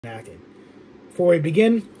Acting. Before we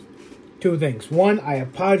begin, two things. One, I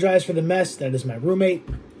apologize for the mess. That is my roommate.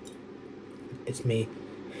 It's me.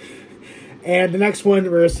 And the next one,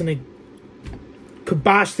 we're just going to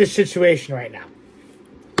kibosh this situation right now.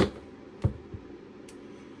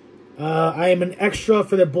 I am an extra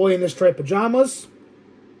for the boy in the striped pajamas.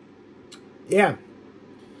 Yeah.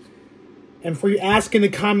 And for you ask in the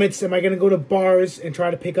comments, am I going to go to bars and try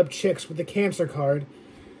to pick up chicks with a cancer card?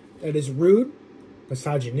 That is rude,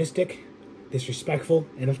 misogynistic, disrespectful,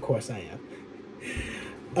 and of course I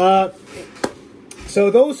am. So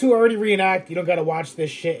those who already reenact, you don't gotta watch this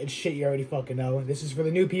shit. It's shit you already fucking know. This is for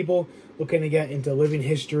the new people looking to get into living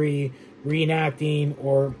history, reenacting,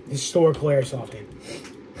 or historical airsofting.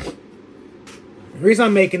 The reason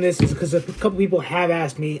I'm making this is because a couple people have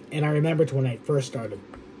asked me, and I remembered when I first started.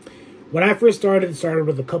 When I first started, it started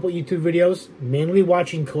with a couple YouTube videos, mainly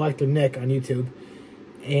watching Collector Nick on YouTube.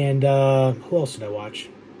 And who else did I watch?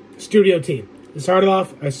 Studio T. I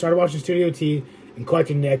started watching Studio T and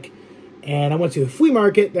Collecting Nick, and I went to a flea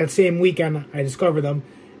market that same weekend. I discovered them,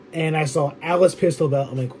 and I saw Alice Pistol Belt.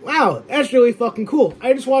 I'm like, wow, that's really fucking cool.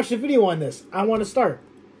 I just watched a video on this. I want to start.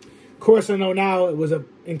 Of course, I know now it was an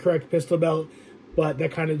incorrect pistol belt, but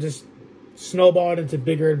that kind of just snowballed into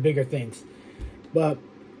bigger and bigger things. But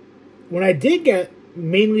when I did get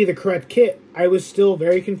mainly the correct kit, I was still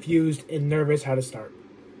very confused and nervous how to start.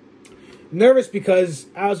 Nervous because,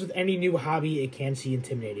 as with any new hobby, it can seem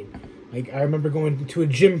intimidating. Like, I remember going to a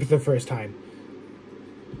gym for the first time.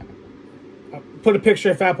 I'll put a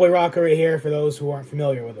picture of Fat Boy Rocker right here for those who aren't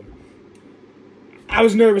familiar with him. I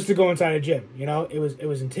was nervous to go inside a gym, you know? It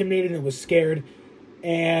was intimidating, it was scared.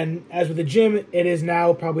 And as with the gym, it is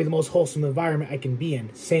now probably the most wholesome environment I can be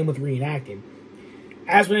in. Same with reenacting.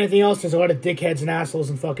 As with anything else, there's a lot of dickheads and assholes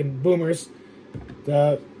and fucking boomers.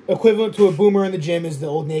 The equivalent to a boomer in the gym is the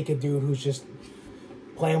old naked dude who's just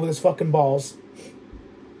playing with his fucking balls.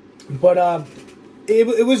 But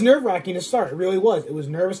it was nerve-wracking to start. It really was. It was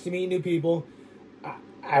nervous to meet new people.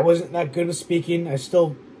 I wasn't that good with speaking. I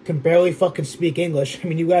still can barely fucking speak English. I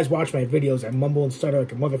mean, you guys watch my videos. I mumble and stutter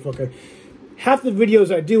like a motherfucker. Half the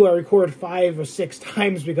videos I do, I record 5 or 6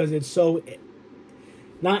 times because it's so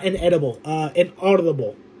not inaudible.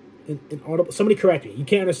 Inaudible. Somebody correct me. You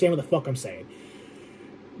can't understand what the fuck I'm saying.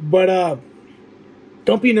 But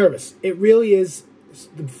don't be nervous. It really is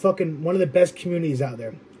the fucking one of the best communities out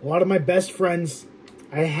there. A lot of my best friends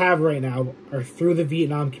I have right now are through the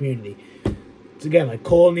Vietnam community. It's again like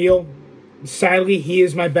Cole O'Neill. Sadly, he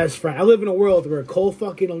is my best friend. I live in a world where Cole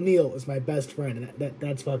fucking O'Neill is my best friend, and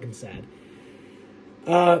that's fucking sad.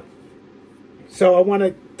 So I want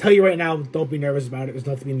to tell you right now, don't be nervous about it. There's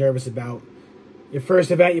nothing to be nervous about. Your first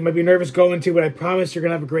event, you might be nervous going to, but I promise you're going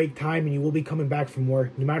to have a great time, and you will be coming back for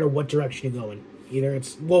more, no matter what direction you're going. Either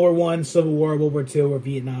it's World War I, Civil War, World War II, or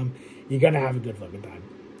Vietnam. You're going to have a good fucking time.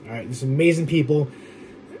 Alright, there's amazing people.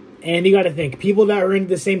 And you got to think, people that are into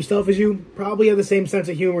the same stuff as you probably have the same sense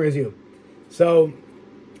of humor as you. So,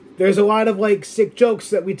 there's a lot of, like, sick jokes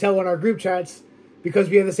that we tell in our group chats because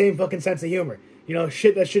we have the same fucking sense of humor. You know,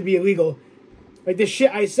 shit that should be illegal. Like, this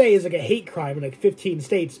shit I say is like a hate crime in like 15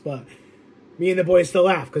 states, but me and the boys still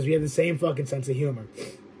laugh because we have the same fucking sense of humor.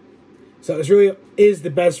 So it really is the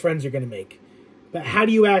best friends you're going to make. But how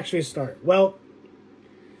do you actually start? Well,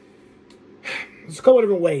 there's a couple of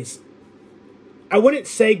different ways. I wouldn't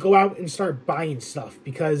say go out and start buying stuff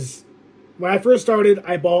because when I first started,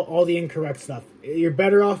 I bought all the incorrect stuff. You're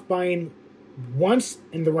better off buying once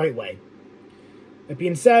in the right way. That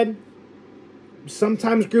being said,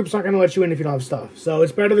 sometimes groups aren't going to let you in if you don't have stuff. So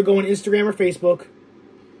it's better to go on Instagram or Facebook.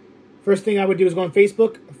 First thing I would do is go on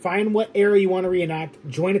Facebook, find what era you want to reenact,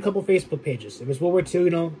 join a couple Facebook pages. If it's World War II, you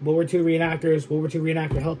know, World War II reenactors, World War II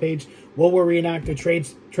reenactor help page, World War reenactor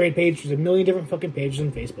trade page. There's a million different fucking pages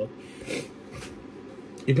on Facebook.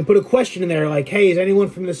 You can put a question in there like, hey, is anyone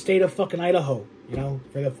from the state of fucking Idaho? You know,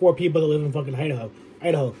 for the 4 people that live in fucking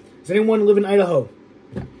Idaho. Does anyone live in Idaho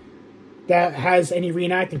that has any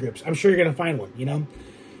reenacting groups? I'm sure you're going to find one, you know?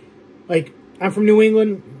 Like, I'm from New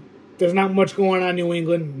England. There's not much going on in New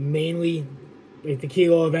England. Mainly, like, the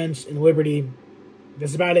Kilo events and Liberty.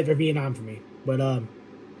 That's about it for Vietnam for me. But,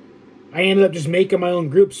 I ended up just making my own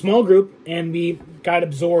group, small group, and we got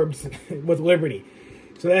absorbed with Liberty.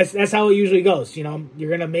 So that's how it usually goes, you know? You're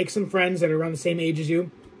going to make some friends that are around the same age as you.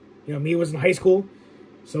 You know, me was in high school.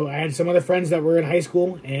 So I had some other friends that were in high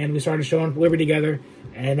school, and we started showing Liberty together,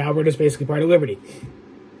 and now we're just basically part of Liberty.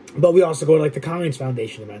 But we also go to, like, the Collins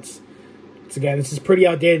Foundation events. So again, this is pretty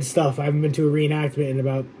outdated stuff. I haven't been to a reenactment in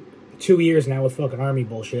about 2 years now with fucking Army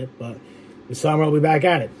bullshit, but this summer I'll be back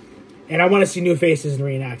at it. And I want to see new faces in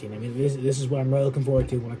reenacting. I mean, this is what I'm really looking forward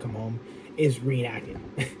to when I come home. is reenacting.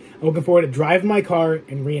 I'm looking forward to driving my car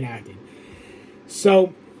and reenacting.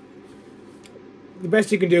 So, the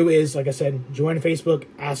best you can do is, like I said, join Facebook,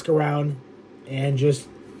 ask around, and just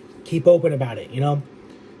keep open about it, you know?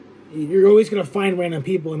 You're always going to find random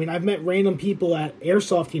people. I mean, I've met random people at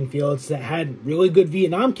airsofting fields that had really good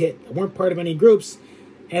Vietnam kit that weren't part of any groups.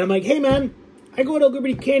 And I'm like, hey, man, I go to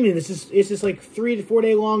Liberty Canyon. It's this like 3 to 4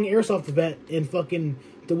 day long airsoft event in fucking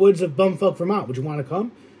the woods of bumfuck Vermont. Would you want to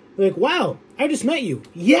come? They're like, wow, I just met you.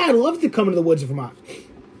 Yeah, I'd love to come to the woods of Vermont.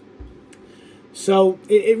 So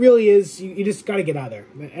it really is. You just got to get out there.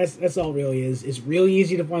 That's all it really is. It's really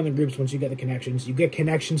easy to find the groups once you get the connections. You get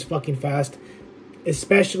connections fucking fast,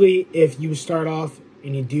 especially if you start off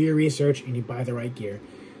and you do your research and you buy the right gear.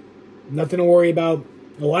 Nothing to worry about.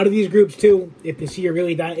 A lot of these groups too, if they see you're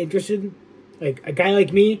really that interested, like a guy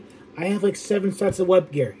like me, I have like 7 sets of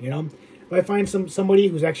web gear, you know? If I find somebody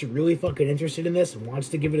who's actually really fucking interested in this and wants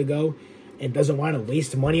to give it a go and doesn't want to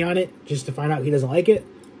waste money on it just to find out he doesn't like it,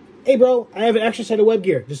 hey bro, I have an extra set of web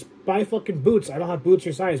gear. Just buy fucking boots. I don't have boots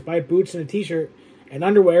your size. Buy boots and a t-shirt and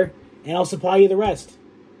underwear and I'll supply you the rest.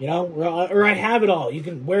 You know? Or I have it all. You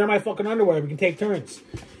can wear my fucking underwear. We can take turns.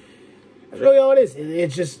 That's really all it is.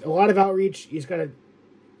 It's just a lot of outreach. You just gotta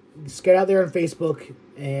just get out there on Facebook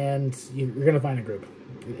and you're going to find a group.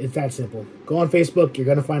 It's that simple. Go on Facebook, you're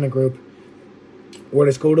going to find a group. Or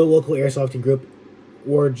just go to a local airsofting group.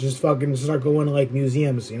 Or just fucking start going to, like,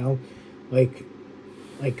 museums, you know? Like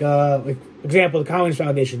example, the Collins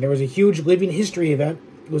Foundation. There was a huge living history event.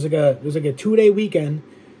 It was like a 2-day weekend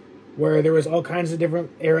where there was all kinds of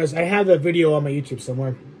different eras. I have the video on my YouTube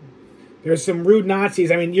somewhere. There's some rude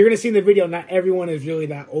Nazis. I mean, you're going to see in the video, not everyone is really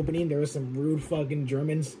that opening. There was some rude fucking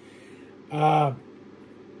Germans.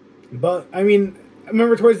 But, I mean, I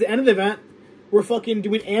remember towards the end of the event, we're fucking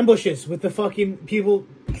doing ambushes with the fucking people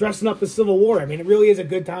dressing up the Civil War. I mean, it really is a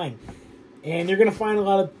good time. And you're going to find a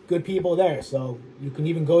lot of good people there. So you can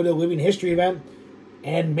even go to a living history event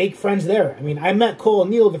and make friends there. I mean, I met Cole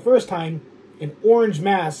O'Neill the first time in Orange,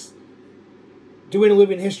 Mass, doing a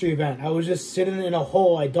living history event. I was just sitting in a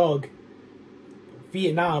hole I dug,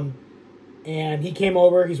 Vietnam, and he came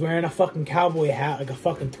over. He's wearing a fucking cowboy hat, like a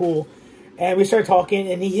fucking tool. And we started talking,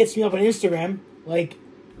 and he hits me up on Instagram. Like,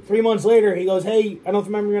 3 months later, he goes, hey, I don't know if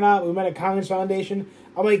you remember me or not, we met at Collins Foundation.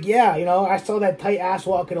 I'm like, yeah, you know, I saw that tight ass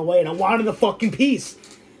walking away, and I wanted a fucking piece.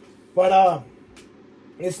 But,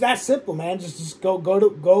 it's that simple, man. Just go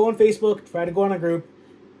on Facebook, try to go on a group,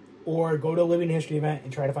 or go to a living history event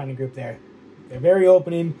and try to find a group there. They're very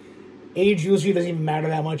opening. Age usually doesn't even matter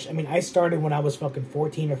that much. I mean, I started when I was fucking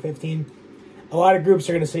 14 or 15. A lot of groups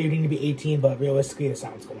are going to say you need to be 18, but realistically, that's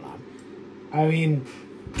not what's going on. I mean,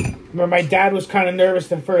 remember my dad was kind of nervous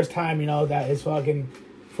the first time, you know, that his fucking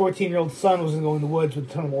 14-year-old son wasn't going to the woods with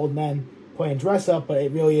a ton of old men playing dress up, but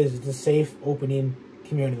it really is. It's a safe, opening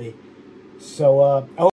community. So,